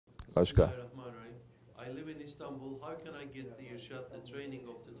Başka. Bismillahirrahmanirrahim. I live in Istanbul. How can I get the irshad, the training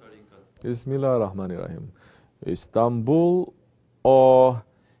of the tariqat? Bismillahirrahmanirrahim. Istanbul or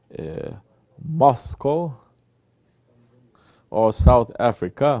Moscow or South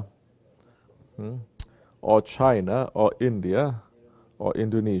Africa, or China or India or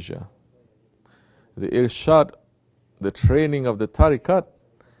Indonesia. The irshad, the training of the tariqat,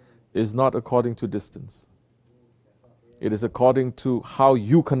 is not according to distance. It is according to how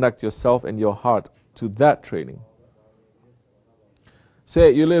you connect yourself and your heart to that training.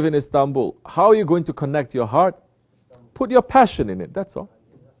 Say you live in Istanbul. How are you going to connect your heart? Put your passion in it, that's all.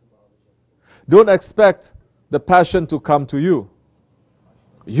 Don't expect the passion to come to you.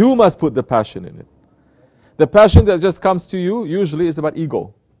 You must put the passion in it. The passion that just comes to you usually is about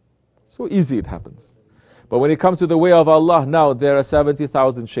ego. So easy it happens. But when it comes to the way of Allah, now there are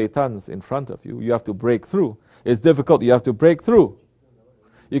 70,000 shaitans in front of you. You have to break through. It's difficult, you have to break through.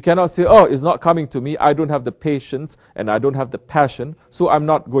 You cannot say, oh, it's not coming to me, I don't have the patience and I don't have the passion, so I'm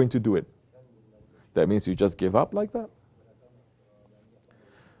not going to do it. That means you just give up like that.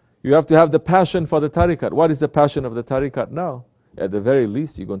 You have to have the passion for the tariqat. What is the passion of the tariqat now? At the very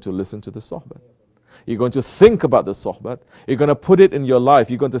least, you're going to listen to the sohbet. You're going to think about the sohbet. You're going to put it in your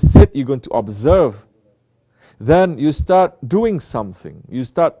life. You're going to sit, you're going to observe. Then you start doing something. You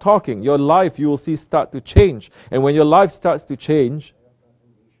start talking. Your life, you will see, start to change. And when your life starts to change,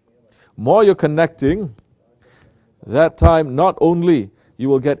 more you're connecting, that time not only you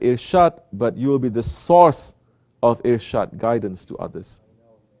will get irshad, but you will be the source of irshad, guidance to others.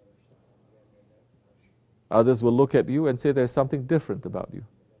 Others will look at you and say there's something different about you.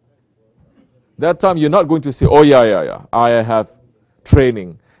 That time you're not going to say, oh yeah, I have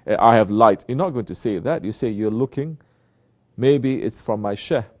training, I have light. You're not going to say that. You say you're looking, maybe it's from my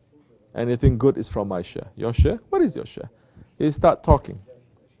sheikh. Anything good is from my sheikh. Your sheikh? What is your sheikh? You start talking.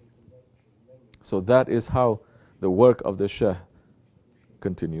 So that is how the work of the sheikh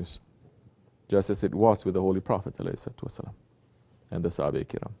continues. Just as it was with the Holy Prophet ﷺ and the Sahaba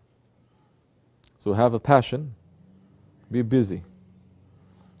Kiram. So have a passion, be busy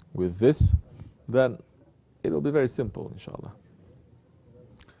with this, then it will be very simple, inshallah.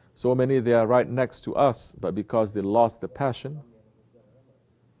 So many, they are right next to us, but because they lost the passion,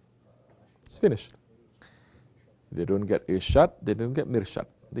 it's finished. They don't get irshad, they don't get mirshad,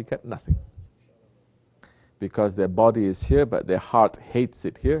 they get nothing. Because their body is here, but their heart hates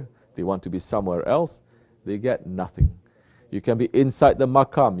it here, they want to be somewhere else, they get nothing. You can be inside the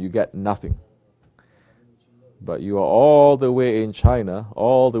maqam, you get nothing. But you are all the way in China,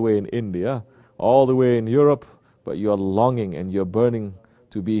 all the way in India, all the way in Europe, but you are longing and you're burning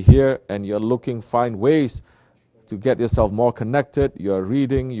to be here, and you're looking, find ways to get yourself more connected. You are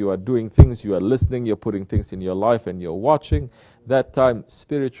reading, you are doing things, you are listening, you're putting things in your life and you're watching. That time,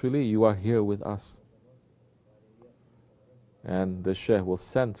 spiritually, you are here with us. And the Shaykh will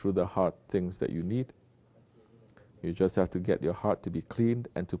send through the heart things that you need. You just have to get your heart to be cleaned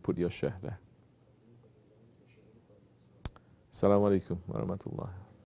and to put your Shaykh there. Assalamu alaikum wa rahmatullah.